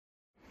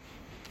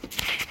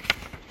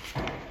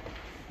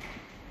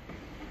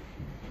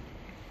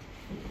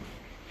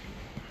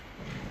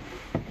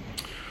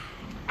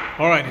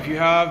All right, if you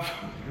have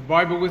your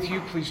Bible with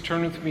you, please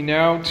turn with me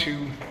now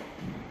to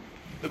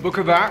the book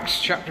of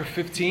Acts, chapter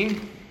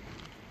 15.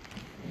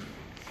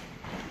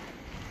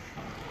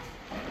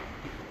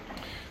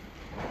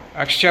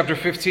 Acts chapter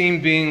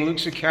 15 being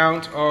Luke's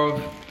account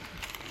of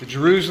the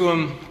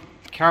Jerusalem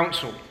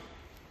Council.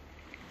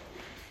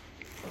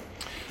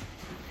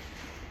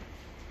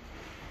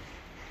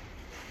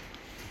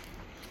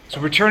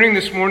 So we're turning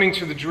this morning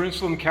to the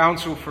Jerusalem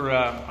Council for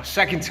a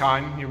second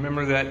time. You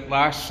remember that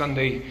last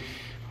Sunday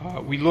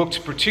we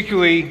looked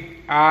particularly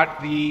at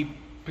the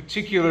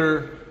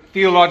particular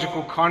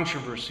theological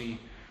controversy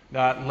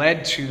that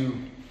led to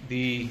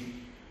the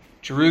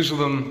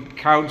Jerusalem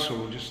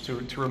Council. Just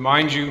to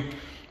remind you,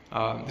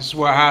 this is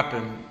what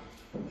happened.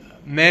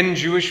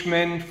 Jewish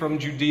men from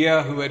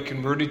Judea who had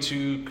converted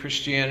to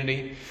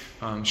Christianity,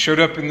 showed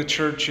up in the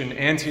church in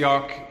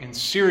Antioch in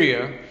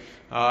Syria,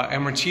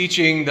 and were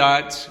teaching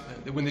that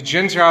when the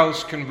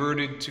Gentiles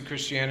converted to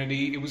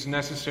Christianity, it was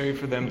necessary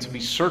for them to be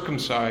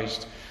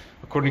circumcised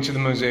according to the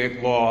Mosaic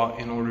law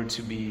in order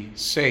to be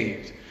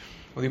saved.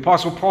 Well, the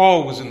Apostle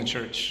Paul was in the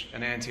church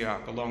in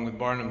Antioch along with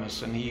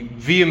Barnabas, and he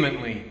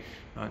vehemently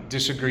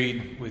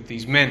disagreed with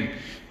these men.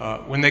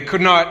 When they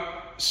could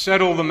not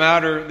settle the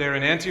matter there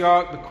in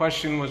Antioch, the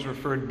question was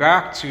referred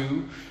back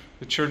to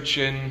the church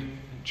in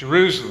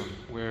Jerusalem,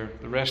 where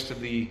the rest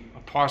of the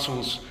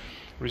apostles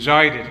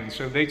resided. And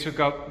so they took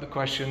up the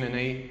question in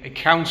a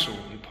council.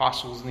 The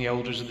apostles and the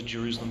elders of the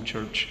Jerusalem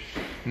church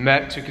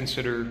met to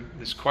consider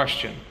this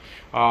question.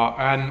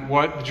 And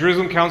what the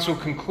Jerusalem Council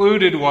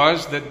concluded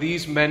was that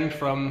these men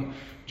from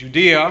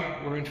Judea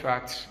were in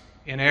fact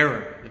in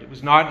error, that it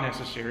was not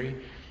necessary,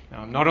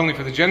 not only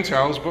for the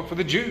Gentiles, but for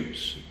the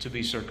Jews to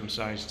be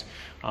circumcised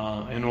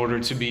in order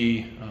to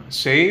be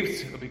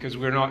saved, because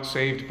we're not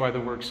saved by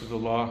the works of the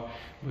law,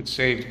 but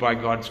saved by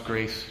God's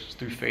grace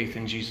through faith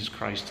in Jesus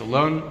Christ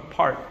alone,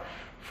 apart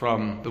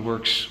from the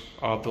works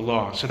of the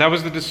law. So that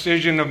was the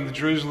decision of the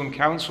Jerusalem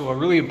Council, a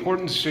really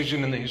important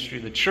decision in the history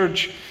of the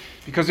church,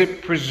 because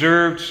it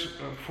preserved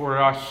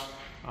for us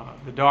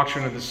the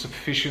doctrine of the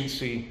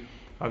sufficiency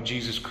of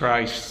Jesus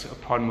Christ,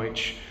 upon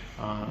which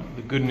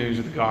the good news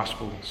of the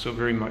gospel so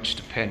very much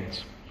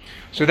depends.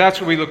 So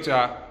that's what we looked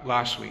at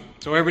last week.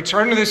 So I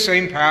return to this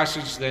same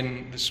passage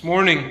then this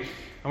morning, and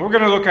what we're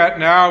going to look at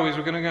now is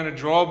we're going to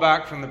draw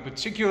back from the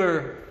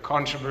particular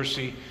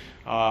controversy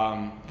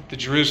that the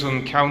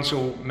Jerusalem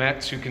Council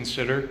met to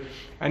consider,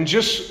 and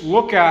just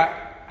look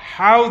at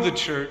how the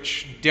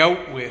church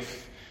dealt with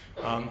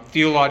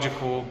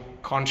theological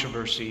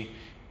controversy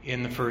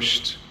in the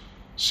first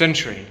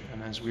century.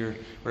 And as we're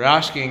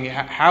asking,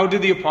 how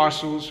did the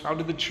apostles, how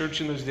did the church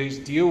in those days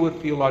deal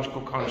with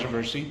theological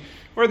controversy?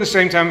 We're at the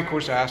same time, of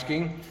course,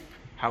 asking,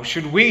 how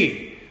should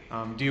we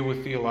deal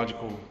with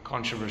theological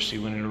controversy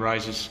when it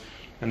arises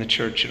in the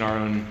church in our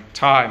own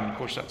time? And of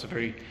course, that's a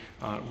very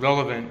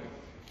relevant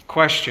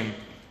question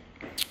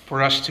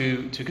for us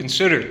to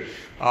consider.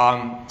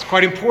 It's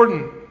quite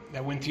important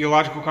that when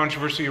theological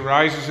controversy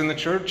arises in the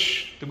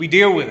church, that we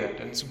deal with it.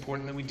 And it's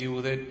important that we deal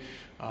with it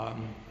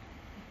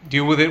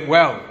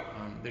well.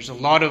 There's a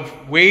lot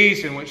of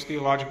ways in which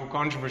theological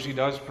controversy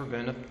does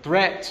prevent a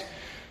threat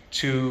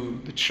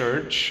to the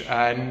church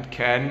and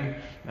can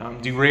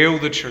derail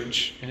the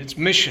church in its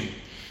mission.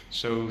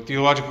 So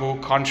theological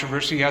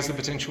controversy has the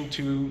potential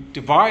to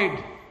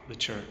divide the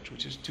church,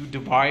 which is to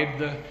divide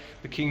the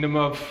kingdom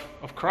of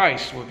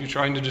Christ. Well, if you're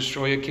trying to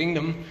destroy a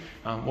kingdom,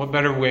 what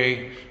better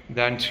way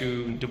than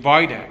to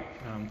divide it?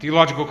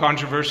 Theological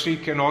controversy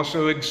can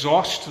also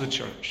exhaust the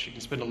church. You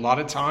can spend a lot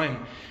of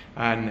time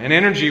and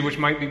energy, which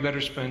might be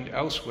better spent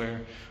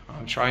elsewhere,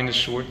 trying to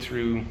sort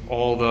through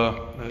all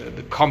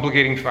the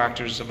complicating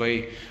factors of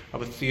a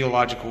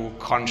theological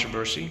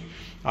controversy.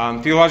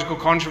 Theological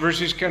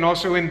controversies can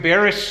also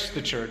embarrass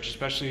the church,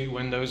 especially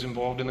when those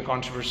involved in the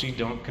controversy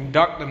don't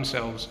conduct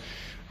themselves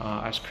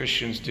as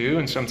Christians do,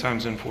 and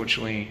sometimes,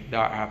 unfortunately,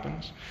 that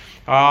happens.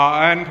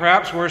 And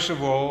perhaps worst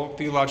of all,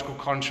 theological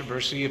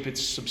controversy, if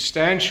it's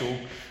substantial,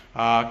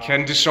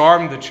 can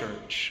disarm the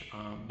church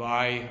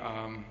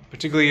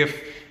particularly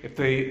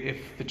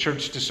if the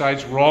church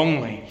decides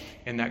wrongly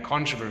in that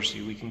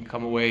controversy. We can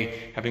come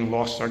away having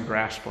lost our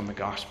grasp on the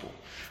gospel.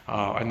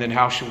 And then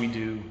how should we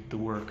do the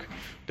work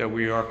that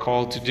we are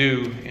called to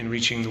do in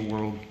reaching the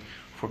world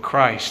for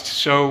Christ?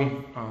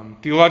 So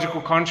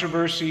theological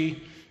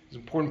controversy is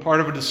an important part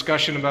of a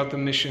discussion about the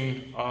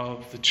mission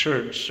of the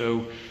church.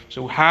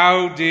 So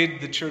how did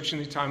the church in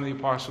the time of the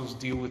apostles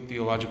deal with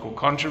theological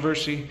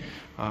controversy?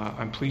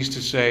 I'm pleased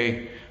to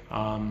say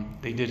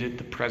they did it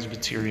the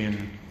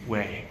Presbyterian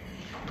way.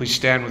 Please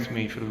stand with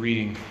me for the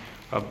reading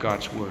of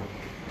God's Word.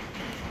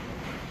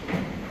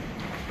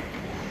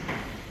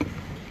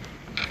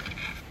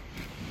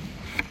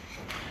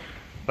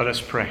 Let us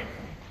pray.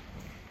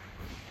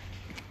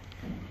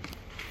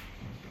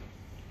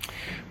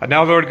 And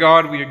now, Lord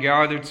God, we are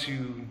gathered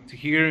to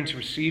hear and to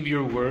receive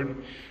your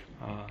word,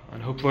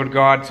 and hope, Lord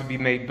God, to be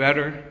made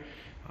better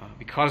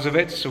because of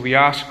it. So we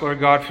ask, Lord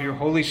God, for your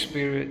Holy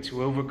Spirit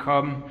to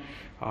overcome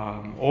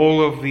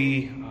all of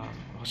the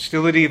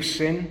hostility of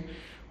sin,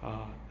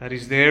 that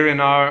is there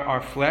in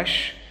our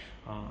flesh.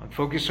 And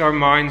focus our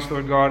minds,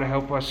 Lord God, to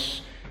help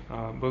us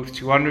both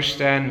to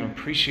understand and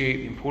appreciate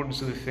the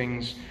importance of the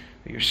things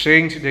that you're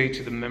saying today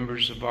to the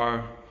members of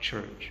our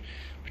church.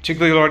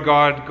 Particularly, Lord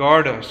God,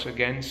 guard us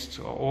against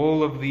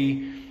all of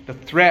the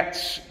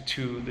threats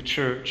to the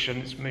church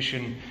and its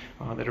mission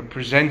that are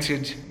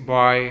presented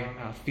by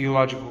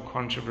theological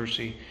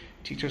controversy.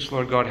 Teach us,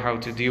 Lord God, how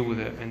to deal with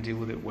it and deal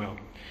with it well.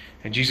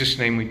 In Jesus'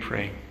 name we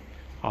pray.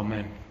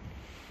 Amen.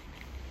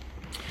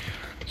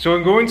 So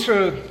I'm going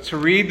to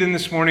read in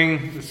this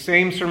morning the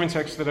same sermon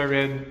text that I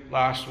read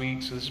last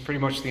week. So this is pretty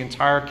much the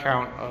entire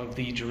account of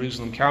the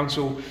Jerusalem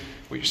Council.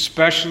 What you're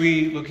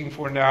especially looking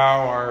for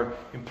now are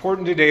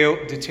important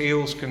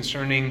details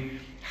concerning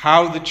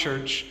how the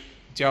church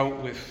dealt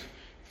with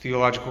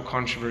theological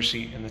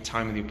controversy in the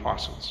time of the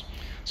apostles.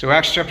 So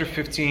Acts chapter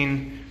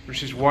 15,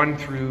 verses 1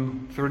 through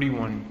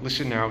 31.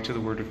 Listen now to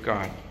the word of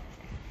God.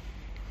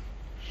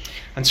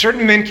 And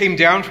certain men came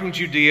down from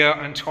Judea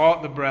and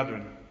taught the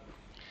brethren,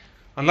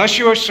 unless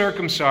you are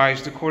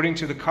circumcised according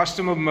to the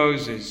custom of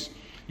Moses,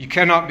 you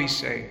cannot be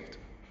saved.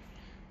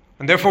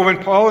 And therefore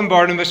when Paul and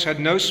Barnabas had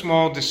no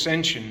small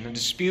dissension and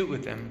dispute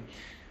with them,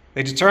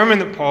 they determined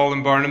that Paul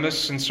and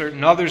Barnabas and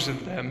certain others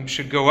of them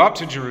should go up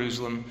to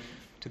Jerusalem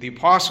to the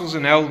apostles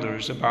and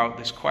elders about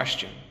this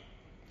question.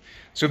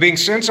 So being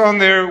sent on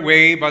their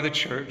way by the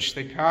church,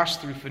 they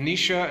passed through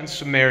Phoenicia and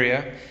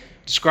Samaria,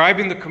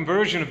 describing the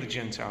conversion of the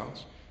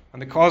Gentiles,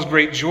 and they caused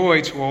great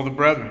joy to all the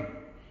brethren.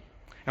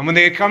 And when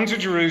they had come to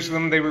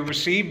Jerusalem, they were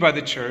received by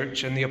the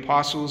church and the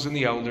apostles and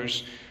the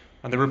elders,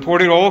 and they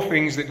reported all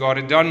things that God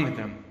had done with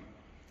them.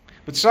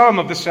 But some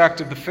of the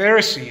sect of the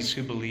Pharisees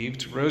who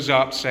believed rose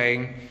up,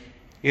 saying,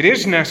 "It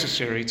is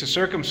necessary to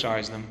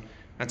circumcise them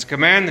and to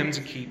command them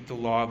to keep the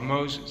law of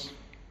Moses."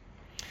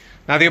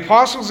 Now the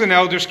apostles and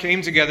elders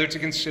came together to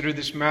consider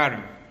this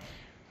matter.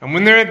 And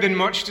when there had been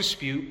much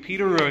dispute,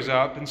 Peter rose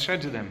up and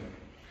said to them,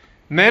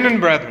 "Men and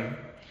brethren,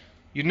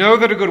 you know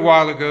that a good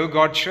while ago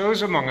God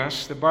chose among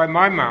us that by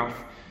my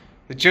mouth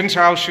the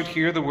Gentiles should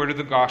hear the word of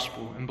the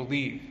gospel and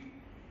believe.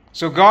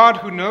 So God,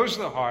 who knows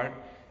the heart,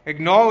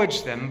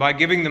 acknowledged them by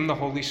giving them the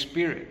Holy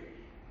Spirit,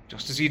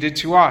 just as he did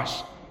to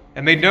us,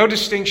 and made no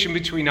distinction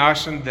between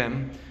us and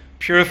them,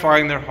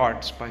 purifying their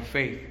hearts by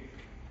faith.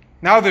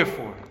 Now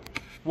therefore,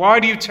 why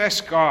do you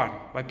test God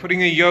by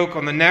putting a yoke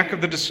on the neck of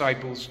the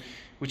disciples,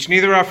 which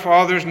neither our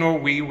fathers nor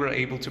we were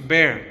able to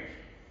bear?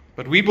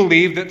 But we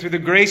believe that through the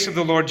grace of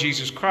the Lord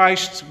Jesus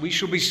Christ, we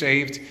shall be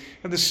saved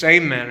in the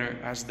same manner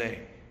as they."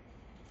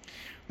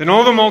 Then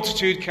all the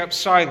multitude kept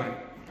silent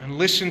and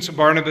listened to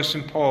Barnabas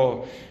and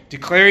Paul,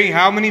 declaring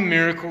how many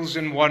miracles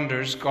and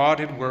wonders God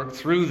had worked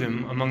through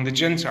them among the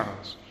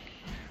Gentiles.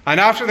 And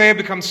after they had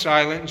become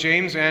silent,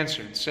 James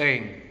answered,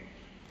 saying,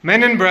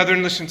 "Men and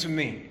brethren, listen to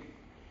me.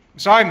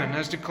 Simon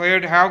has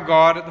declared how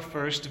God at the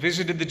first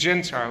visited the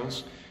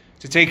Gentiles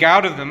to take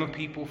out of them a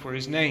people for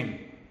his name.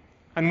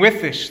 And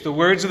with this, the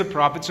words of the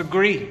prophets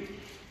agree,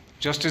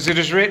 just as it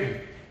is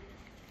written,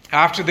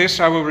 'After this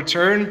I will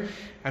return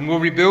and will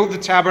rebuild the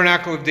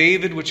tabernacle of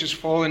David which has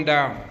fallen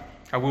down.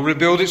 I will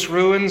rebuild its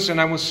ruins and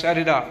I will set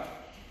it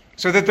up,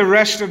 so that the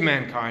rest of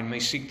mankind may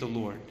seek the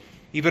Lord,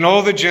 even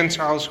all the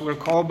Gentiles who are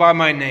called by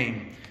my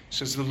name,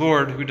 says the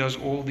Lord who does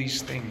all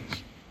these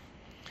things.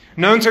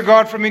 Known to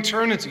God from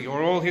eternity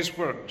are all his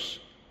works.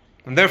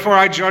 And therefore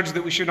I judge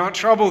that we should not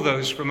trouble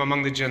those from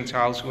among the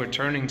Gentiles who are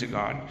turning to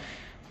God,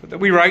 but that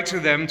we write to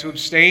them to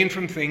abstain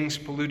from things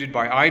polluted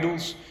by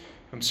idols,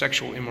 from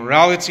sexual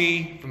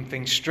immorality, from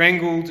things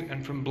strangled,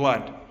 and from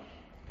blood.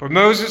 For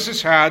Moses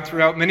has had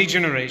throughout many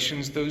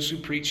generations those who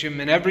preach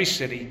him in every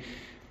city,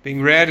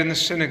 being read in the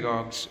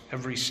synagogues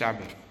every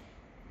Sabbath.'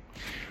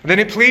 And then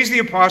it pleased the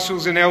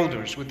apostles and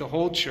elders with the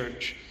whole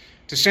church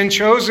to send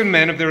chosen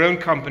men of their own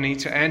company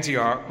to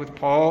Antioch with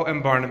Paul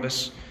and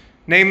Barnabas,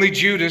 namely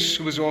Judas,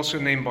 who was also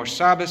named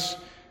Barsabbas,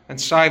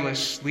 and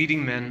Silas,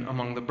 leading men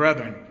among the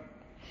brethren.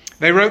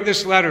 They wrote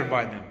this letter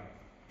by them.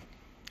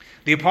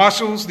 The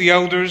apostles, the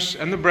elders,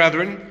 and the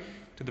brethren,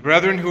 to the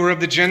brethren who are of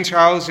the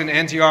Gentiles in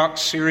Antioch,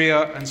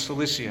 Syria, and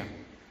Cilicia,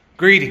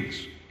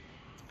 greetings.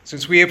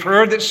 Since we have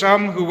heard that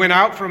some who went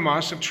out from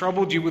us have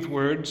troubled you with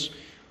words,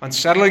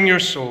 unsettling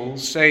your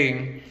souls,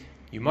 saying,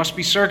 'You must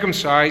be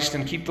circumcised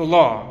and keep the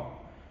law,'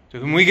 to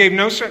whom we gave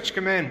no such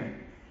commandment.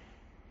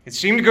 It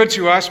seemed good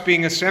to us,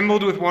 being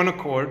assembled with one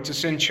accord, to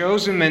send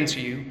chosen men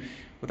to you,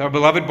 with our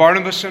beloved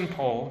Barnabas and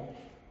Paul,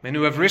 men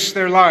who have risked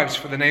their lives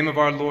for the name of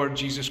our Lord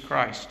Jesus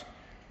Christ.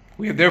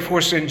 We have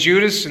therefore sent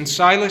Judas and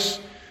Silas,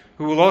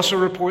 who will also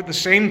report the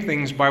same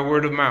things by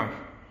word of mouth.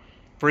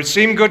 For it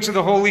seemed good to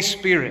the Holy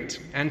Spirit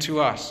and to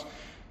us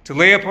to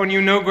lay upon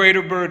you no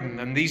greater burden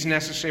than these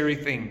necessary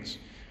things,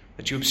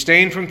 that you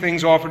abstain from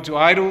things offered to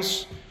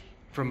idols,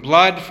 from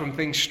blood, from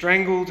things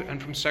strangled,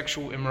 and from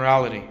sexual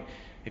immorality.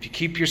 If you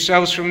keep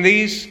yourselves from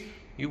these,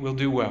 you will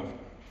do well.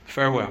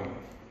 Farewell."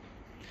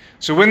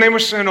 So when they were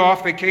sent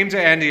off, they came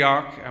to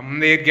Antioch, and when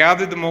they had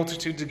gathered the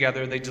multitude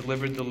together, they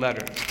delivered the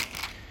letter.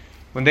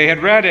 When they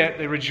had read it,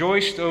 they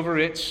rejoiced over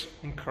its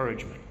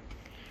encouragement.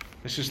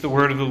 This is the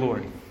word of the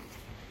Lord.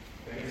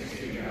 Thanks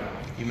be to God.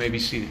 You may be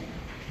seated.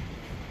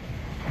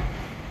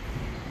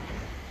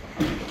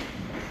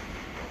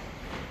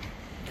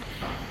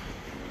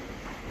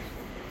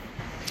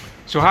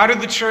 So how did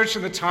the church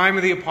in the time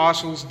of the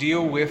apostles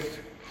deal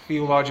with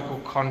theological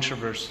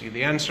controversy?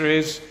 The answer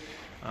is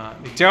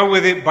they dealt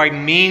with it by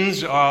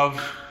means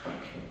of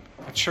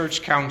a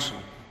church council,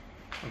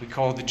 what we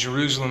call the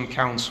Jerusalem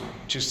Council,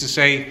 which is to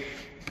say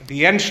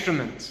the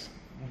instrument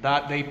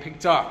that they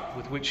picked up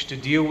with which to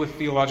deal with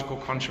theological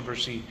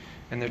controversy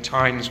in their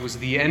times was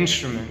the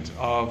instrument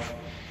of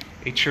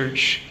a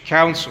church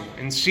council.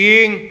 And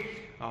seeing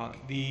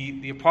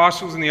the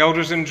apostles and the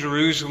elders in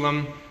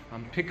Jerusalem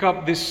pick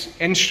up this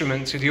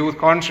instrument to deal with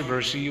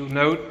controversy, you'll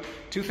note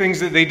two things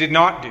that they did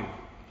not do.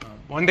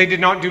 One, they did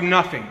not do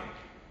nothing.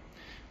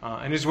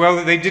 And as well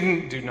that they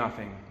didn't do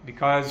nothing,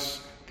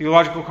 because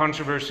theological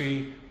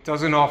controversy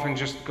doesn't often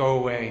just go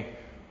away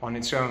on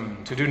its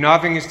own. To do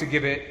nothing is to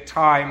give it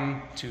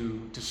time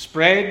to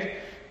spread,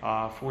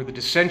 for the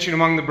dissension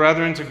among the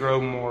brethren to grow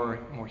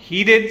more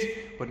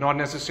heated, but not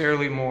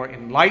necessarily more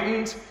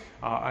enlightened,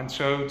 and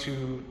so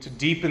to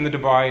deepen the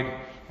divide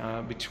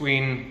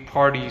between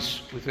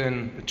parties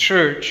within the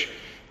church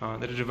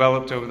that have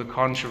developed over the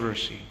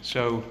controversy.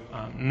 So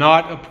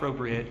not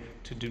appropriate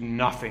to do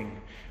nothing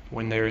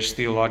when there is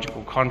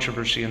theological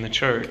controversy in the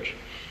church.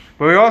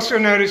 But we also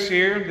notice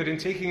here that in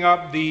taking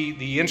up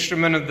the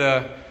instrument of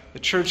the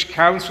church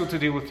council to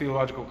deal with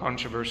theological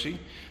controversy,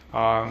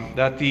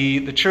 that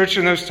the church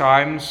in those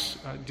times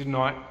did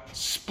not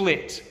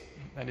split.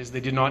 That is,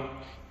 they did not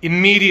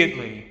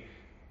immediately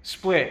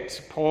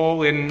split.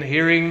 Paul, in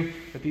hearing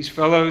that these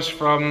fellows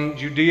from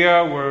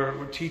Judea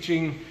were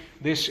teaching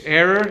this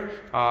error,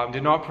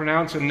 did not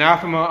pronounce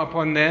anathema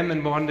upon them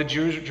and upon the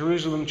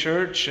Jerusalem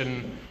church,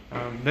 and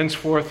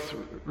thenceforth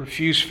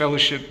refused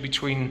fellowship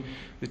between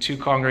the two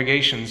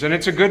congregations. And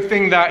it's a good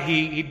thing that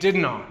he did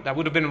not. That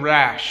would have been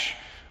rash,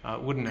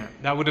 wouldn't it?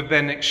 That would have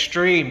been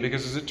extreme,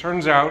 because as it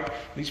turns out,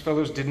 these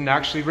fellows didn't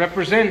actually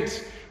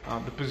represent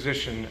the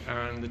position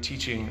and the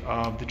teaching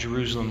of the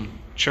Jerusalem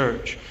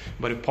church.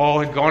 But if Paul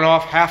had gone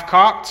off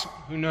half-cocked,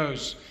 who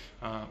knows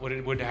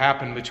what would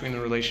happen between the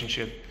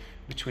relationship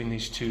between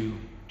these two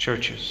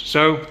churches.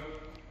 So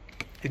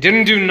they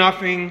didn't do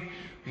nothing,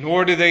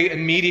 nor did they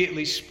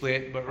immediately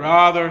split, but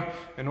rather,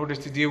 in order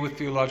to deal with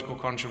theological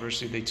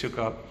controversy, they took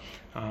up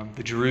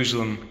the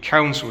Jerusalem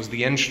Council as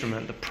the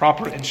instrument, the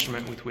proper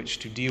instrument with which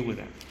to deal with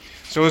it.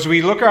 So as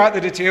we look at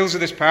the details of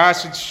this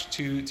passage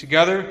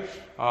together,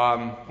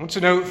 I want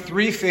to note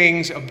three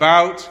things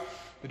about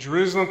the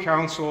Jerusalem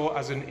Council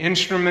as an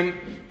instrument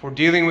for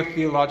dealing with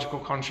theological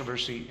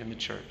controversy in the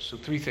church. So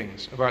three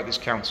things about this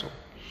council.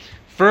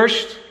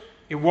 First,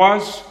 it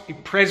was a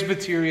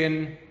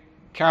Presbyterian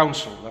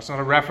council. That's not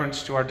a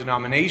reference to our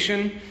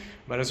denomination,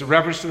 but as a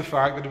reference to the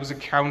fact that it was a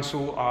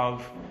council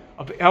of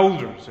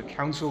elders, a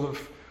council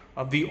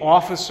of the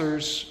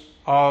officers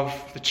of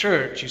the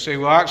church. You say,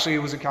 well, actually,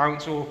 it was a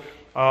council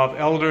of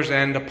elders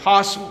and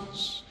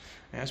apostles.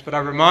 Yes, but I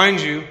remind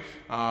you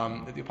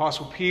that the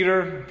Apostle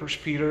Peter, 1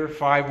 Peter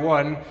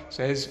 5:1,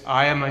 says,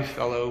 I am a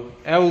fellow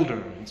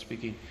elder, and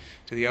speaking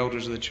to the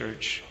elders of the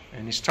church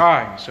in his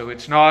time. So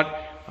it's not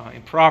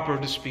improper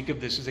to speak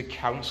of this as a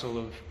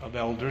council of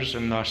elders,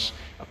 and thus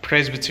a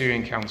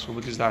Presbyterian council,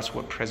 because that's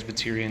what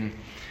Presbyterian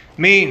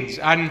means.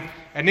 And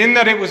in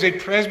that it was a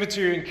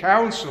Presbyterian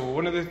council,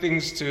 one of the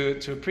things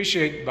to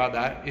appreciate about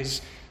that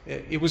is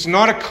it was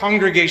not a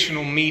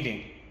congregational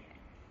meeting.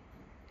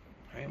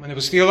 Right? When there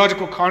was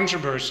theological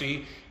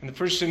controversy in the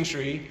first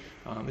century,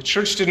 the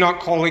church did not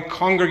call a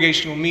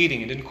congregational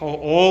meeting. It didn't call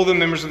all the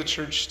members of the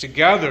church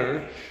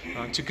together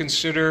to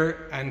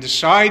consider and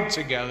decide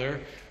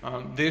together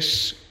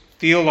this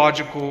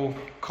theological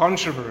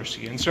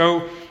controversy. And so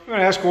I'm going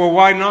to ask, well,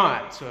 why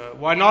not?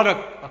 Why not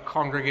a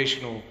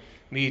congregational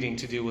meeting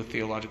to deal with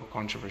theological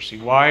controversy?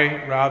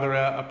 Why rather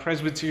a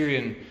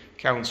Presbyterian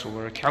council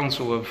or a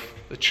council of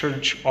the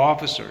church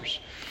officers?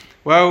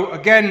 Well,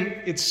 again,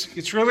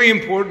 it's really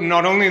important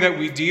not only that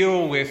we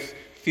deal with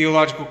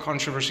theological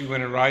controversy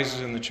when it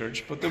arises in the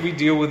church, but that we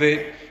deal with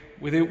it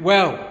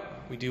well.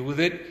 We deal with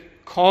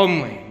it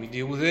calmly. We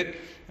deal with it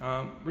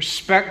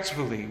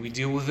respectfully. We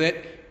deal with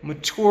it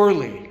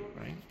maturely.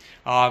 Right?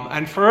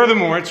 And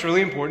furthermore, it's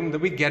really important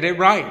that we get it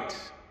right.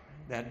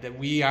 That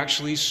we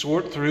actually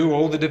sort through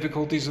all the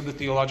difficulties of the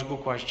theological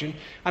question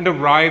and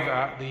arrive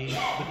at the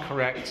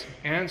correct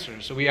answer.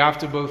 So we have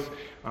to both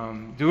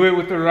do it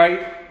with the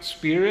right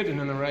spirit and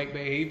in the right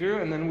behavior,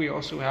 and then we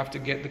also have to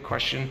get the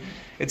question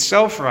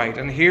itself right.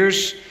 And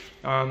here's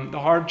the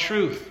hard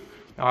truth,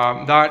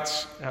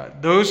 that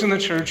those in the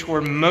church who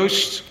are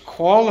most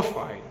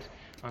qualified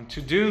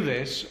to do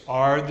this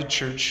are the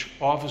church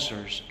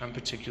officers, and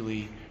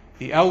particularly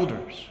the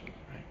elders.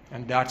 Right?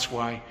 And that's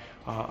why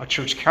a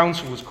church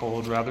council was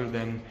called rather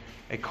than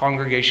a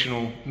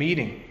congregational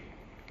meeting.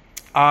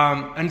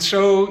 And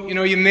so,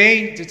 you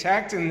may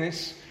detect in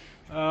this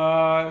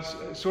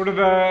sort of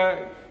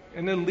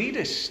an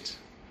elitist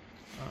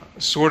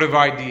sort of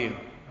idea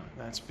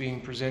that's being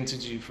presented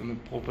to you from the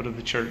pulpit of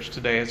the church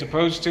today, as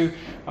opposed to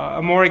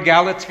a more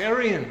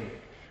egalitarian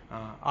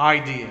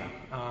idea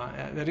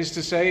That is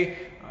to say,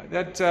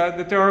 that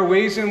there are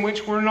ways in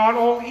which we're not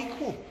all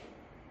equal.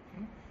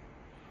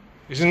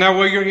 Isn't that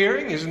what you're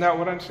hearing? Isn't that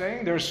what I'm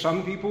saying? There are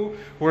some people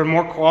who are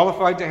more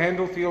qualified to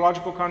handle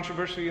theological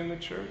controversy in the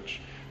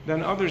church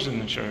than others in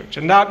the church.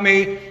 And that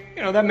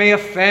may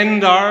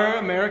offend our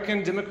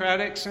American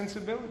democratic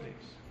sensibilities.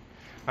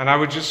 And I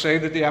would just say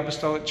that the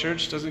Apostolic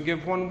Church doesn't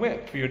give one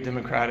whit for your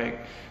democratic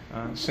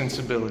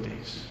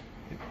sensibilities.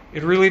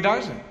 It really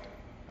doesn't.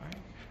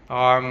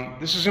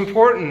 This is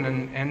important,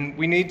 and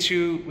we need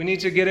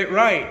to get it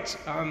right.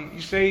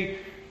 You say,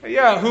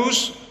 yeah,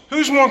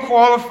 who's more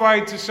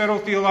qualified to settle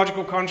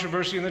theological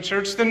controversy in the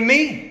church than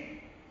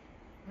me?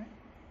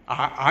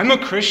 I'm a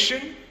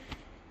Christian.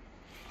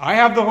 I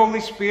have the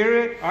Holy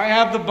Spirit. I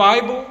have the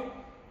Bible.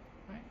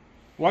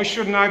 Why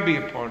shouldn't I be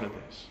a part of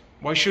this?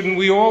 Why shouldn't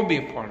we all be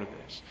a part of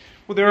this?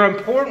 Well, there are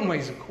important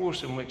ways, of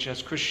course, in which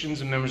as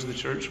Christians and members of the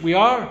church, we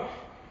are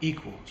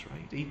equals,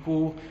 right?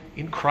 Equal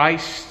in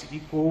Christ,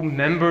 equal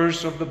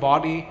members of the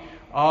body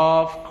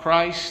of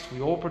Christ.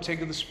 We all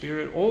partake of the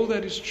Spirit. All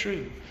that is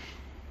true.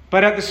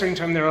 But at the same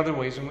time, there are other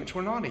ways in which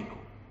we're not equal.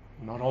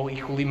 We're not all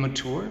equally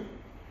mature.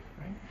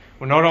 Right?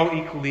 We're not all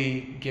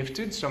equally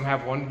gifted. Some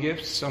have one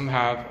gift, some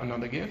have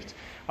another gift.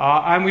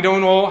 And we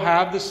don't all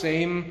have the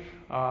same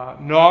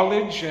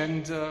knowledge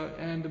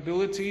and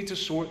ability to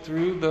sort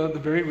through the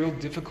very real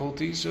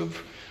difficulties of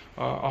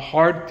a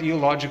hard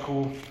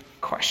theological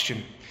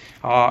question.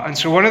 And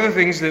so one of the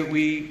things that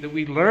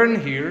we learn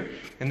here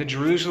in the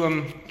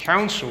Jerusalem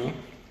Council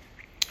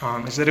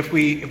is that if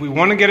we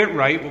want to get it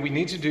right, what we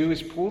need to do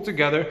is pull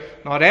together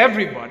not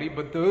everybody,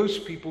 but those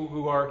people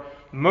who are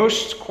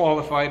most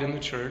qualified in the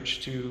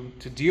church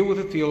to deal with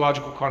a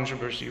theological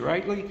controversy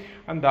rightly,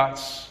 and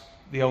that's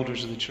the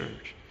elders of the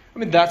church. I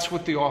mean, that's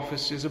what the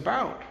office is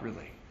about,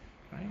 really.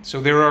 Right?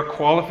 So there are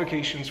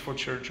qualifications for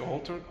church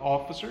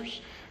officers.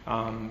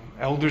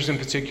 Elders in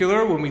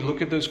particular, when we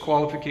look at those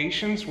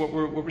qualifications, what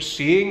we're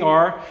seeing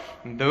are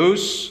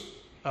those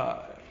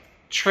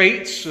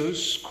traits,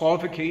 those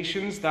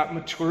qualifications, that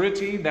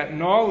maturity, that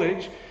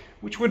knowledge,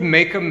 which would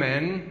make a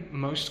man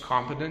most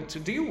competent to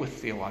deal with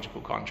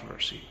theological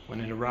controversy when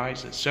it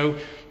arises. So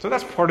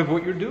that's part of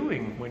what you're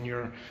doing when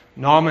you're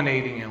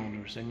nominating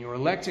elders and you're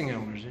electing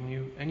elders,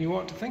 and you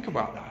ought to think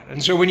about that.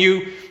 And so when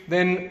you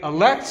then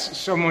elect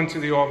someone to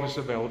the office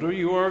of elder,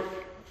 you are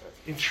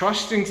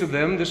entrusting to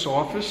them this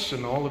office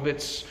and all of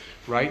its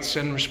rights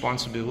and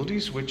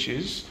responsibilities, which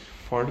is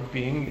part of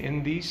being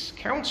in these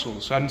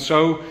councils. And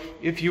so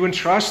if you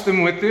entrust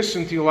them with this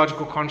and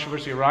theological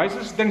controversy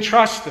arises, then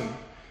trust them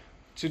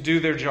to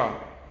do their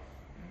job.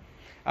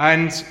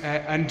 And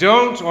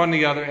don't, on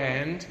the other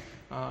hand,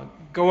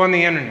 go on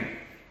the internet.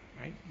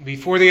 Right?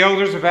 Before the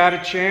elders have had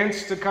a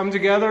chance to come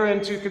together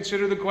and to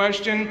consider the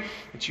question,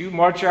 that you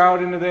march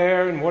out into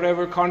there and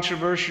whatever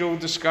controversial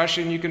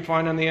discussion you can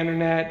find on the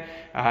internet,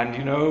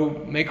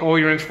 and make all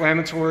your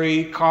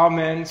inflammatory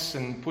comments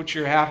and put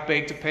your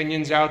half-baked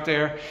opinions out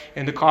there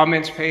in the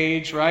comments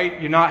page. Right?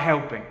 You're not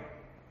helping.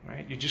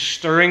 Right? You're just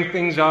stirring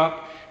things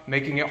up,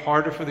 making it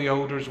harder for the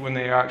elders when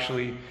they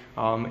actually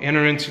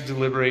enter into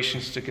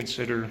deliberations to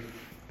consider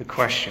the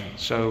question.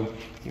 So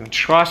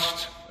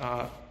trust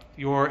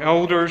your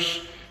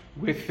elders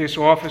with this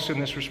office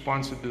and this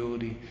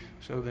responsibility,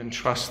 so then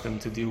trust them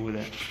to deal with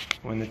it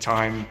when the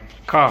time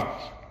comes.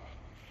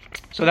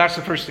 So that's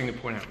the first thing to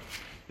point out.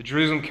 The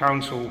Jerusalem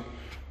Council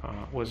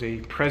was a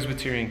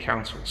Presbyterian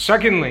council.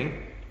 Secondly,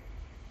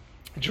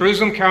 the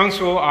Jerusalem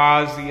Council,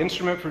 as the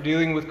instrument for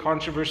dealing with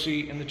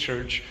controversy in the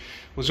church,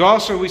 was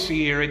also, we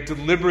see here, a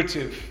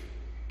deliberative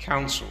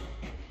council.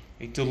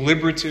 A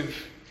deliberative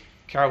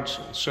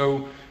council.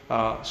 So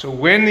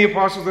when the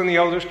apostles and the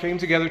elders came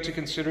together to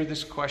consider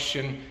this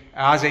question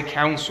as a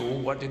council,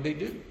 what did they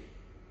do?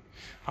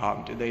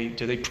 Did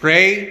they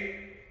pray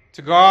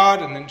to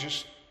God and then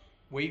just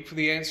wait for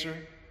the answer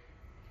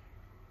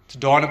to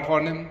dawn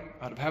upon them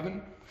out of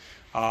heaven?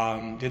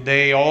 Did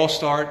they all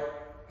start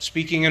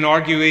speaking and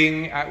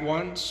arguing at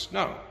once?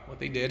 No. What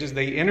they did is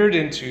they entered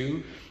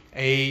into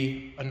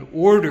an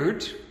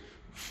ordered,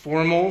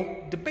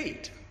 formal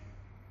debate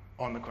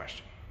on the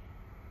question.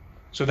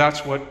 So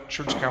that's what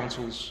church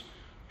councils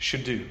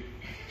should do.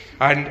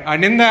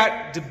 And in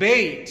that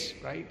debate,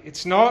 right,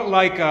 it's not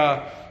like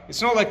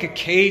a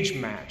cage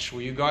match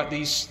where you got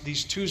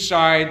these two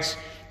sides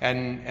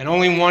and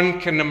only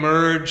one can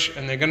emerge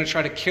and they're going to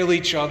try to kill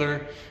each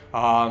other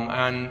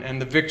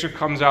and the victor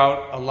comes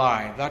out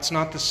alive. That's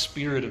not the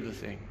spirit of the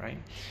thing, right?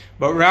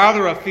 But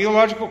rather a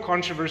theological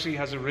controversy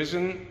has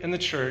arisen in the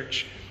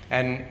church,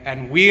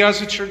 and we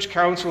as a church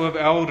council of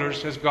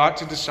elders has got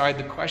to decide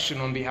the question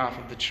on behalf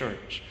of the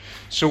church.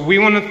 So we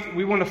want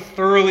to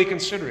thoroughly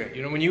consider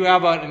it. When you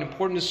have an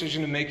important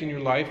decision to make in your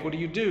life, what do?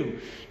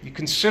 You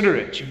consider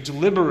it. You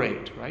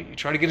deliberate, right? You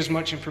try to get as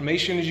much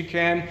information as you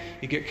can.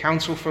 You get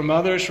counsel from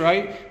others,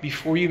 right?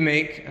 Before you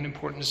make an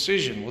important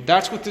decision. Well,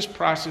 that's what this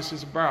process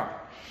is about.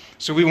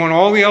 So we want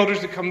all the elders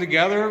to come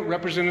together,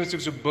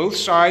 representatives of both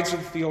sides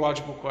of the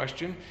theological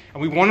question,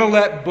 and we want to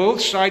let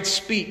both sides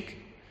speak.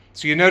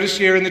 So you notice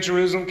here in the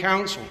Jerusalem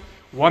Council,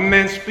 One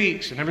man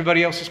speaks, and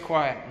everybody else is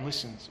quiet and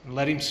listens, and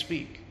let him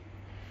speak.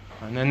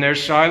 And then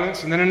there's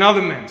silence, and then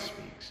another man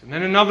speaks, and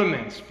then another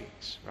man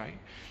speaks, right?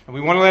 And we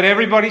want to let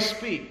everybody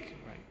speak,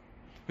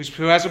 right?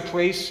 Who has a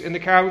place in the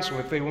council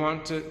if they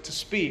want to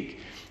speak.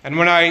 And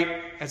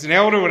as an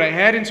elder, when I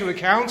head into a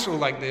council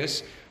like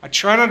this, I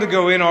try not to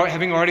go in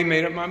having already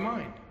made up my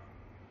mind.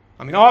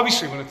 I mean,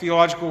 obviously, when a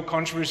theological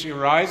controversy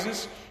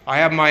arises, I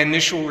have my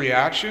initial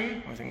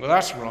reaction. I think, well,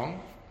 that's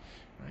wrong.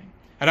 Right?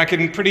 And I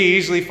can pretty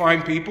easily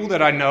find people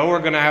that I know are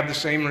going to have the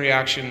same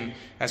reaction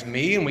as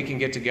me, and we can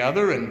get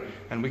together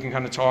and we can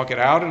kind of talk it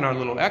out in our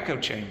little echo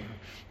chamber.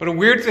 But a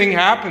weird thing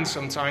happens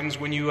sometimes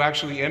when you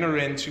actually enter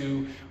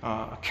into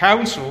a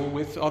council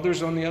with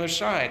others on the other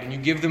side, and you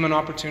give them an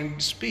opportunity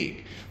to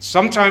speak.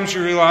 Sometimes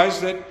you realize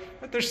that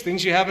there's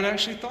things you haven't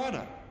actually thought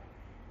of.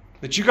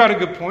 That you got a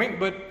good point,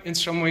 but in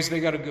some ways they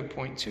got a good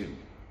point too.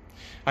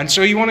 And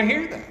so you want to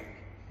hear that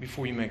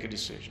before you make a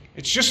decision.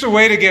 It's just a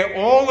way to get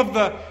all of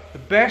the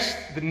best,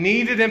 the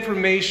needed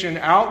information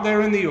out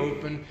there in the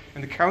open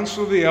in the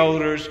council of the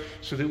elders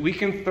so that we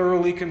can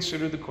thoroughly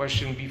consider the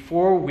question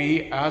before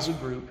we, as a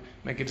group,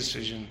 make a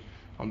decision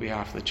on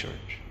behalf of the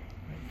church.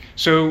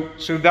 So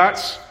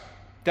that's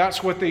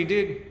what they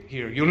did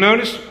here. You'll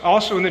notice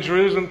also in the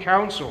Jerusalem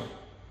Council,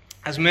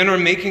 as men are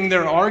making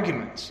their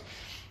arguments,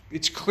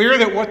 it's clear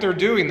that what they're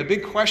doing, the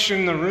big question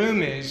in the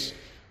room is,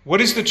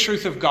 what is the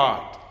truth of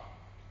God?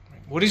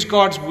 What is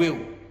God's will?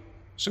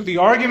 So the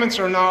arguments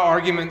are not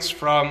arguments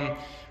from,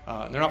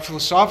 they're not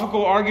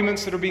philosophical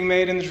arguments that are being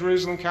made in the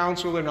Jerusalem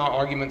Council. They're not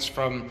arguments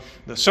from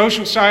the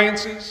social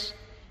sciences.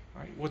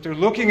 Right? What they're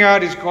looking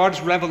at is God's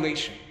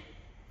revelation.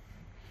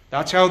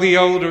 That's what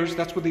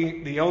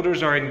the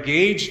elders are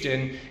engaged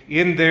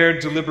in their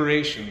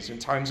deliberations in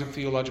times of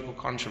theological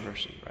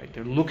controversy. Right?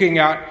 They're looking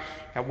at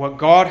what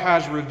God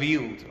has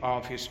revealed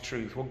of His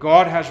truth, what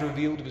God has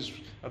revealed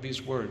of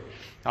His Word.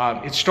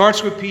 It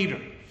starts with Peter.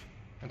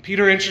 And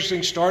Peter,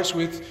 interesting, starts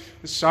with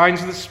the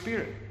signs of the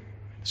Spirit.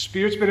 The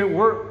Spirit's been at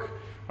work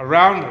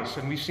around us,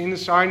 and we've seen the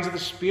signs of the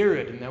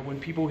Spirit, and that when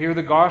people hear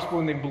the gospel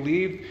and they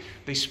believe,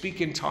 they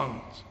speak in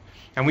tongues.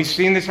 And we've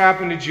seen this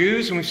happen to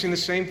Jews, and we've seen the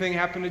same thing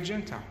happen to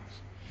Gentiles.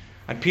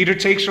 And Peter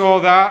takes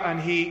all that,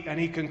 and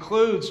he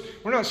concludes,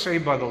 we're not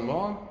saved by the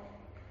law.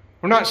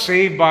 We're not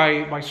saved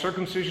by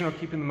circumcision or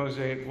keeping the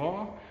Mosaic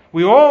law.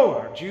 We all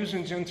are, Jews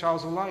and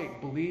Gentiles alike,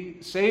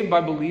 saved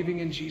by believing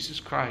in Jesus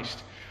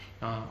Christ,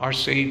 our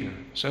Savior.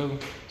 So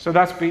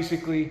that's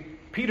basically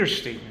Peter's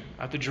statement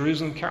at the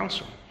Jerusalem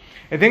Council.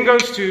 It then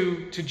goes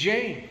to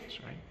James,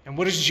 right? And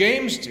what does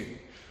James do?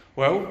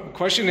 Well, the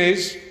question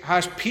is,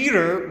 has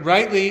Peter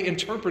rightly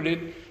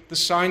interpreted the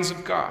signs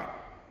of God?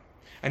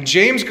 And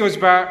James goes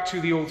back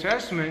to the Old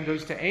Testament,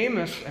 goes to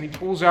Amos, and he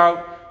pulls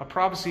out a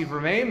prophecy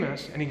from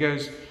Amos, and he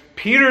goes,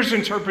 Peter's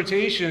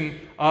interpretation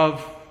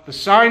of the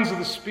signs of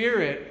the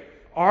Spirit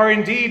are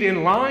indeed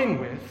in line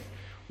with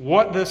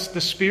what the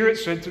Spirit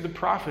said to the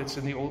prophets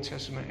in the Old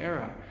Testament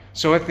era.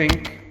 So I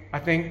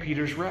think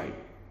Peter's right.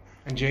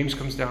 And James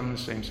comes down on the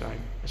same side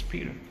as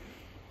Peter.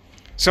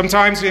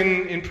 Sometimes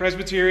in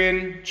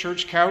Presbyterian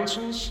church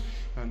councils,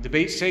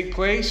 debates take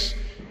place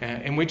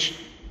in which,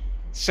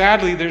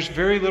 sadly, there's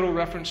very little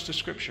reference to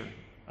Scripture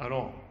at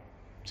all.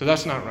 So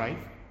that's not right.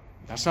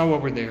 That's not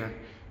what we're there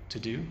to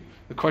do.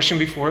 The question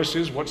before us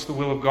is, what's the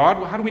will of God?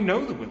 Well, how do we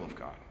know the will of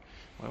God?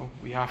 Well,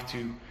 we have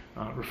to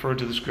refer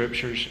to the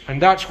Scriptures, and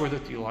that's where the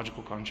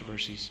theological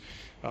controversies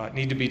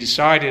need to be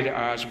decided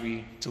as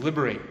we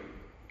deliberate.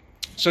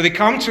 So they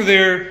come to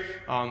their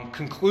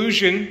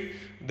conclusion,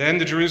 then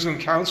the Jerusalem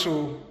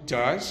Council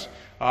does,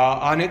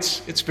 and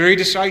it's very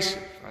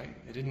decisive, right?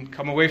 They didn't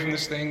come away from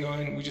this thing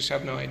going, we just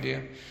have no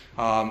idea.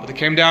 But they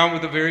came down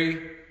with a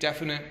very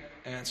definite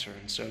answer,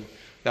 and so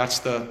that's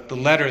the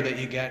letter that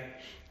you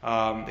get.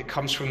 It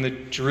comes from the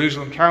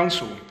Jerusalem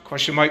Council. The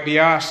question might be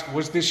asked,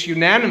 was this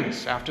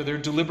unanimous after their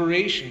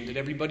deliberation? Did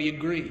everybody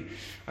agree?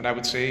 And I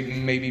would say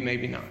maybe,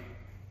 maybe not.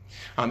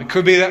 It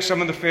could be that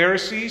some of the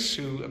Pharisees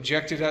who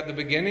objected at the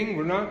beginning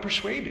were not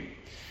persuaded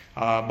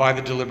by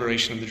the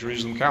deliberation of the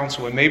Jerusalem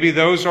Council. And maybe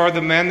those are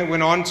the men that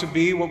went on to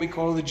be what we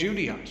call the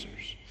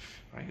Judaizers,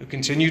 right, who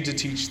continued to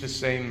teach the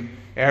same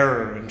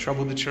error and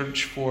troubled the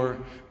church for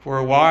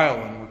a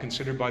while and were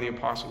considered by the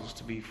apostles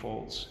to be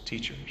false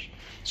teachers.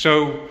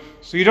 So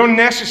you don't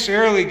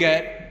necessarily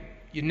get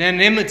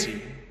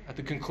unanimity at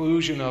the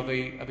conclusion of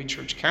a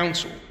church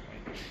council,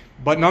 right?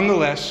 But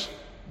nonetheless,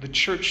 the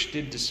church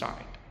did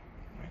decide.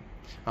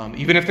 Right?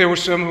 Even if there were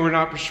some who were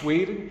not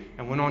persuaded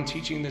and went on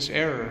teaching this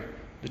error,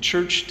 the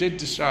church did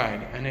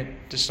decide, and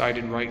it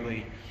decided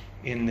rightly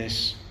in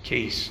this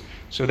case.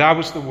 So that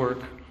was the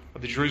work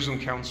of the Jerusalem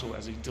Council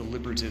as a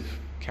deliberative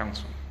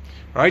council.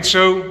 All right,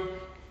 so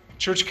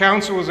church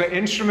council is an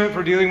instrument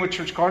for dealing with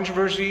church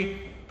controversy.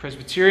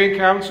 Presbyterian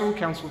Council,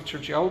 Council of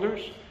Church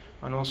Elders,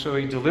 and also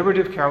a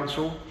deliberative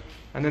council.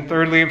 And then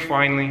thirdly and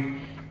finally,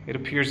 it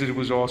appears that it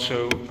was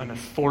also an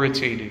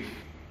authoritative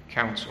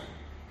council.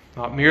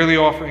 Not merely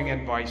offering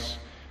advice,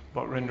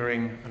 but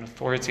rendering an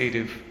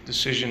authoritative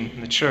decision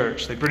in the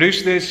church. They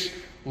produced this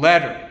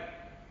letter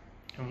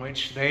in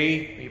which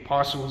they, the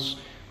apostles,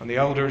 and the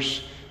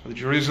elders of the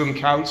Jerusalem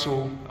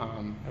Council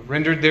have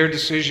rendered their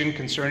decision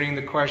concerning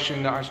the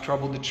question that has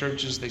troubled the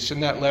churches. They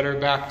send that letter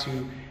back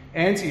to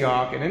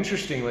Antioch, and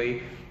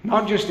interestingly,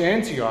 not just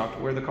Antioch,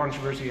 where the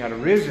controversy had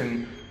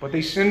arisen, but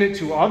they send it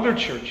to other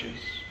churches,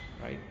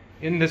 right,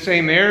 in the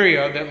same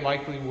area that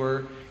likely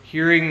were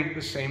hearing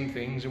the same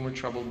things and were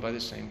troubled by the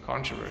same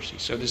controversy.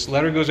 So this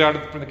letter goes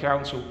out from the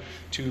council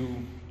to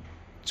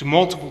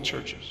multiple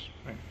churches.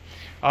 Right?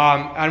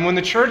 And when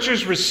the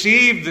churches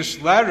received this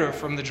letter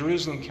from the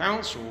Jerusalem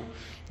Council,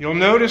 you'll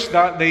notice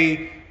that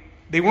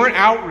they weren't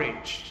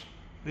outraged.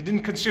 They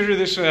didn't consider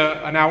this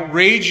an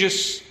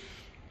outrageous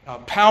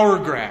power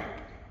grab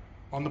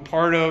on the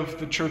part of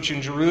the church in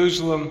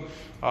Jerusalem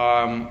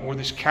or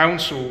this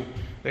council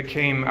that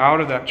came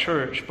out of that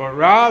church, but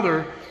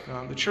rather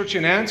the church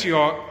in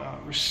Antioch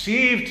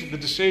received the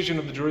decision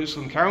of the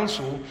Jerusalem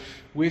Council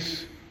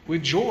with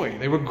joy.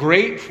 They were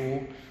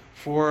grateful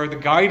for the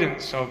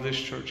guidance of this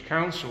church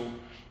council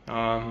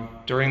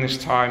during this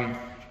time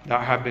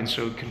that had been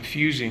so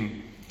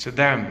confusing to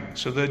them.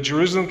 So the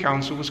Jerusalem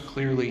Council was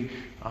clearly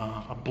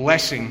a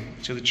blessing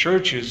to the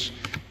churches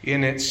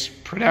in its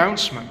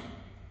pronouncement.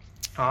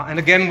 And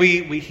again,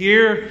 we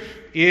hear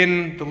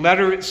in the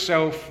letter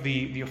itself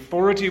the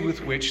authority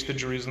with which the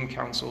Jerusalem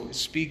Council is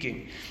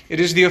speaking. It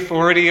is the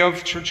authority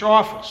of church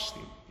office,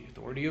 the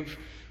authority of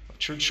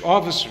church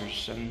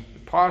officers and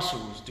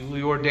apostles,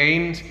 duly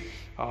ordained,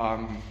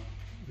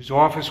 whose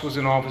office was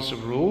an office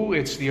of rule.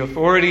 It's the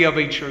authority of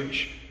a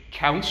church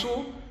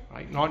council,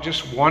 right? Not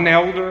just one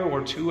elder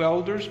or two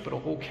elders, but a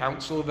whole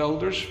council of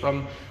elders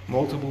from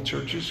multiple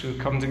churches who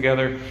come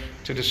together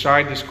to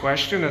decide this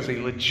question as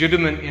a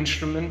legitimate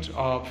instrument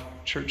of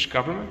church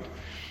government.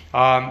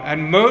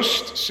 And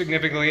most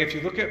significantly, if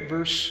you look at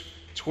verse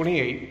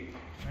 28,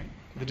 right,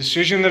 the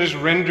decision that is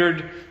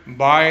rendered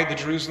by the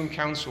Jerusalem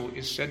Council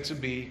is said to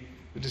be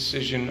the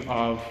decision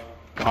of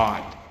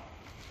God.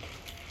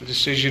 The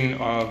decision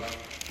of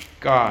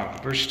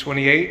God. Verse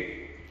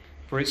 28,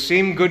 for it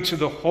seemed good to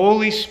the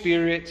Holy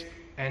Spirit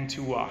and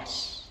to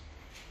us.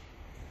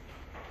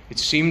 It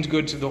seemed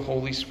good to the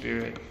Holy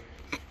Spirit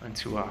and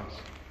to us.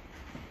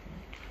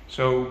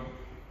 So,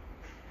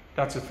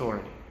 that's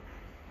authority.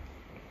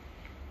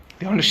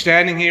 The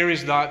understanding here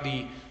is that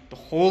the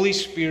Holy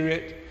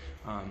Spirit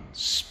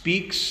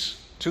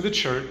speaks to the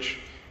church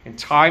in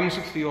times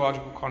of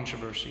theological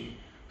controversy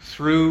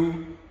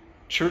through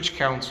church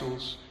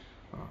councils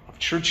of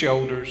church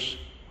elders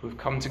who have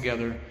come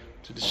together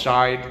to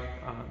decide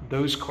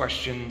those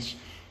questions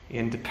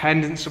in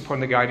dependence upon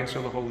the guidance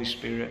of the Holy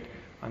Spirit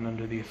and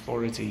under the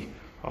authority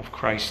of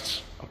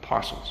Christ's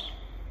apostles.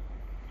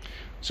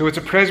 So it's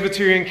a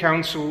Presbyterian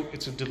council,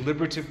 it's a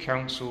deliberative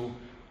council,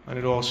 and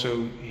it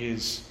also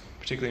is,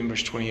 particularly in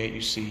verse 28, you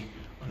see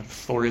an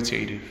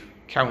authoritative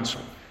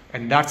council.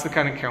 And that's the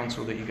kind of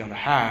council that you got to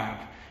have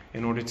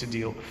in order to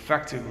deal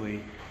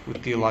effectively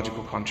with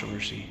theological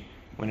controversy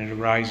when it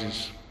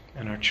arises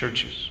in our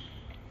churches.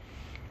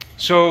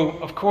 So,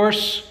 of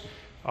course,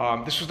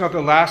 this was not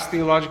the last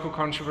theological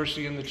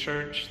controversy in the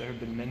church. There have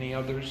been many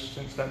others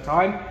since that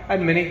time,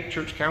 and many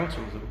church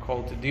councils that were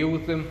called to deal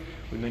with them.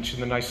 We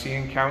mentioned the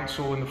Nicene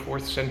Council in the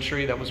 4th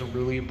century. That was a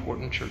really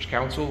important church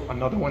council,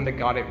 another one that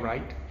got it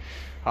right.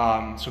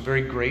 So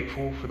very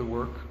grateful for the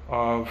work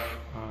of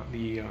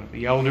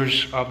the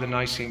elders of the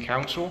Nicene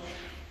Council.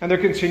 And there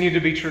continue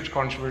to be church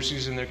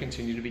controversies, and there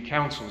continue to be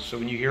councils. So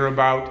when you hear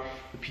about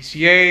the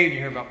PCA, and you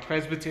hear about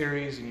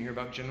presbyteries, and you hear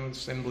about General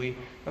Assembly,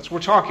 that's what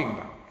we're talking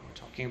about. We're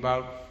talking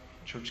about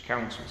church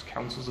councils,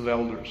 councils of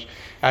elders.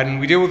 And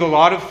we deal with a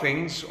lot of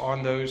things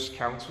on those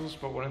councils,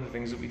 but one of the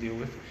things that we deal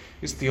with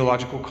is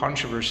theological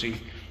controversy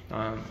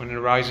when it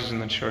arises in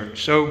the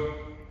church. So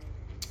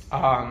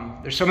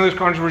there's some of those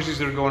controversies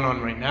that are going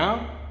on right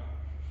now.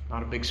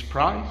 Not a big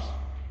surprise.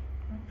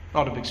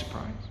 Not a big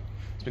surprise.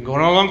 It's been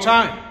going on a long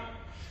time.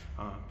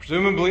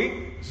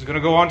 Presumably, this is going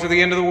to go on to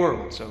the end of the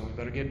world, so we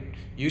better get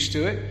used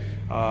to it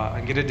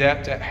and get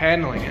adept at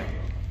handling it.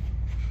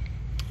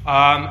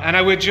 And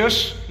I would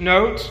just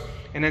note,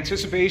 in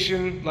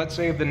anticipation, let's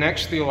say, of the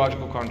next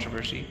theological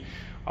controversy,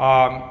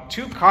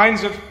 two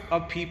kinds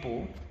of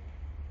people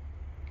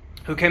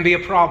who can be a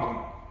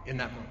problem in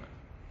that moment.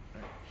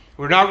 Right?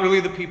 We're not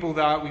really the people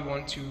that we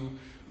want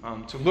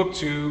to look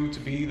to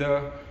be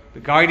the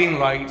guiding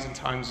light in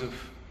times of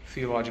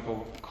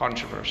theological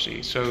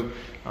controversy. So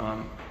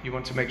you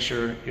want to make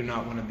sure you're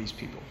not one of these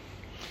people.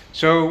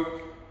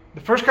 So the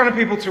first kind of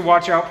people to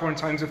watch out for in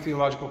times of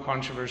theological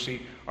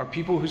controversy are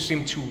people who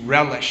seem to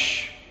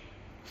relish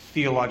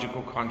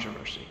theological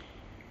controversy.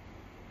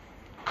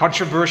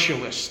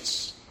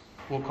 Controversialists,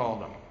 we'll call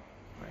them.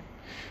 Right?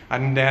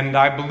 And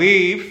I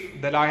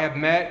believe that I have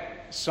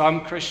met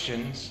some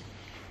Christians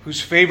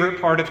whose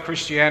favorite part of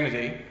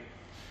Christianity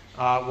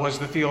was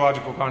the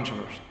theological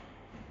controversy.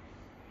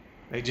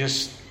 They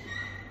just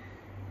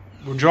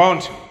were drawn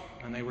to it,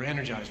 and they were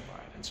energized by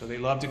it. And so they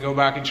love to go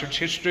back in church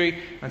history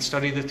and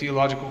study the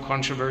theological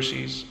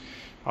controversies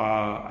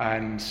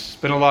and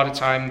spend a lot of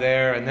time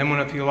there. And then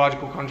when a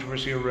theological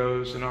controversy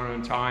arose in our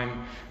own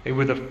time, they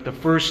were the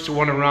first to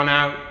want to run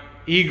out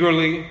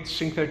eagerly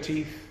sink their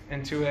teeth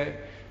into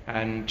it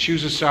and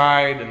choose a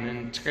side and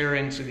then tear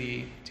into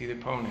the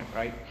opponent,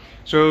 right?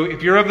 So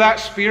if you're of that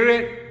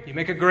spirit, you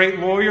make a great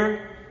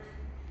lawyer,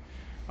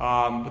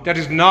 but that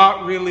is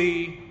not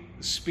really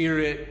the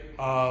spirit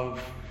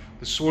of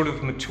the sort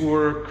of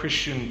mature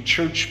Christian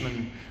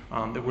churchman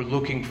that we're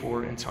looking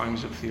for in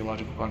times of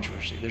theological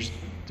controversy.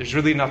 There's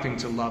really nothing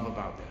to love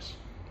about this,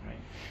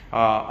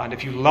 right? And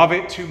if you love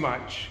it too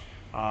much,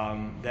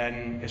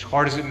 then as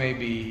hard as it may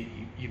be,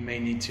 you may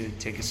need to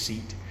take a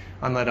seat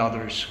and let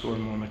others who are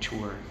more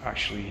mature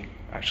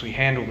actually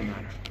handle the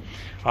matter.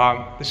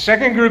 The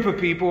second group of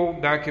people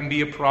that can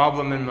be a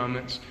problem in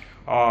moments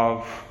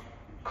of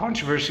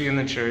controversy in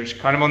the church,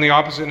 kind of on the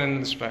opposite end of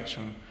the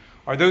spectrum,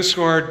 are those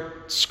who are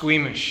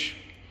squeamish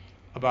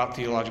about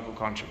theological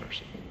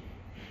controversy.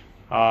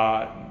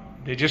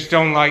 They just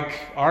don't like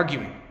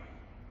arguing.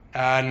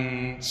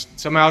 And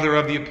somehow they're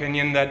of the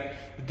opinion that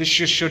this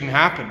just shouldn't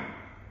happen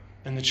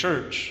in the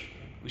church.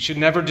 We should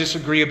never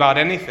disagree about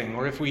anything.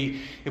 Or if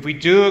we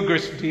do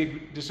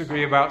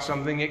disagree about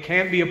something, it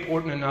can't be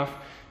important enough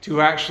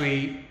to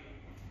actually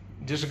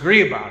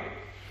disagree about it.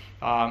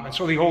 And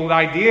so the whole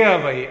idea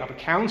of a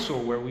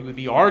council where we would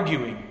be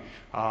arguing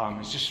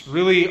is just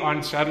really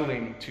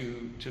unsettling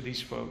to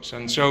these folks.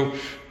 And so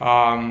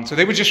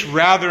they would just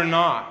rather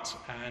not.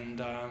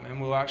 And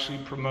we'll actually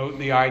promote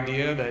the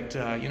idea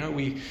that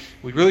we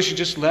really should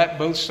just let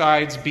both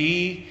sides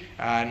be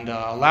and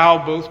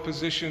allow both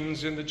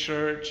positions in the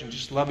church and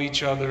just love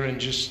each other and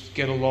just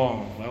get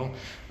along. Well,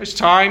 there's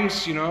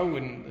times,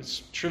 when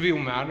it's trivial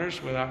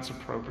matters where that's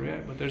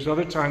appropriate, but there's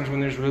other times when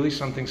there's really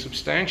something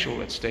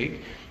substantial at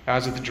stake,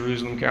 as at the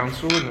Jerusalem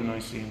Council and the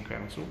Nicene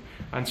Council.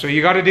 And so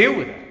you got to deal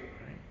with it.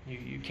 Right?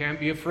 You can't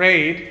be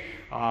afraid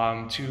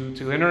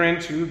to enter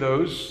into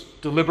those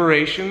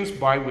deliberations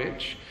by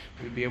which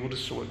we'd be able to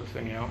sort the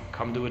thing out,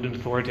 come to an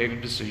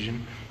authoritative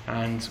decision,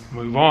 and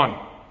move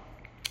on.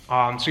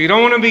 So you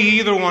don't want to be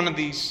either one of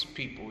these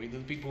people, either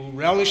the people who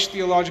relish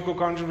theological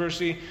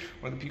controversy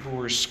or the people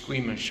who are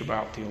squeamish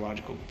about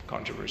theological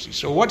controversy.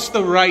 So what's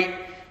the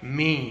right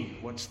mean?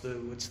 What's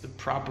the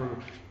proper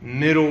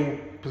middle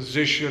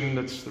position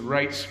that's the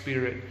right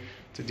spirit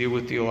to deal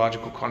with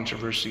theological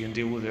controversy and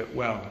deal with it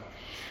well?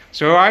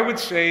 So I would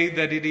say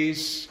that it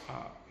is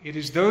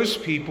those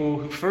people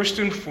who first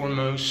and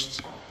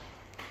foremost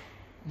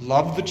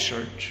love the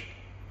church,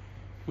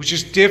 which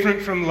is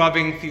different from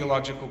loving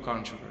theological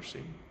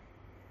controversy.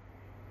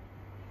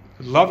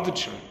 Who love the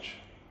church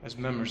as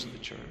members of the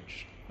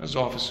church, as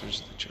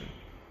officers of the church.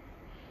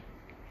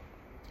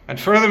 And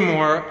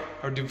furthermore,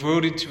 are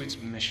devoted to its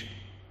mission.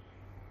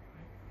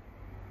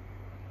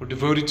 We're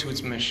devoted to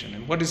its mission.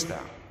 And what is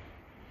that?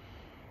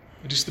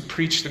 It is to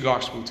preach the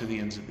gospel to the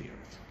ends of the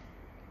earth.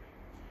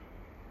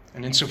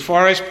 And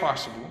insofar as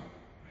possible,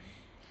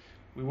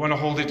 we want to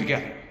hold it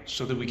together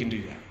so that we can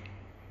do that.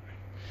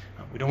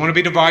 We don't want to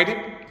be divided.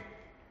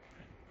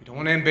 We don't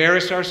want to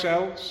embarrass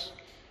ourselves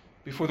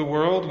before the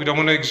world. We don't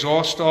want to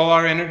exhaust all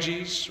our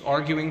energies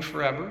arguing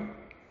forever.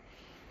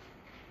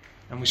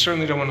 And we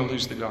certainly don't want to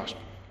lose the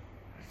gospel.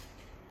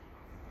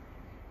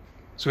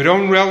 So we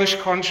don't relish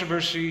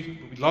controversy.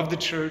 We love the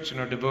church and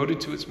are devoted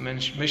to its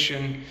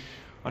mission.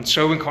 And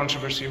so when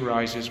controversy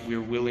arises, we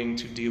are willing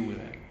to deal with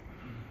it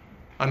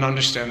and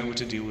understand that we're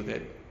to deal with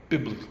it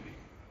biblically.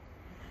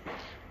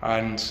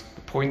 And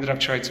the point that I've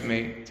tried to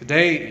make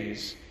today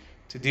is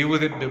to deal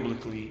with it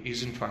biblically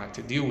is, in fact,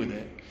 to deal with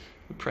it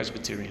the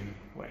Presbyterian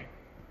way.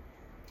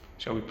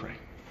 Shall we pray?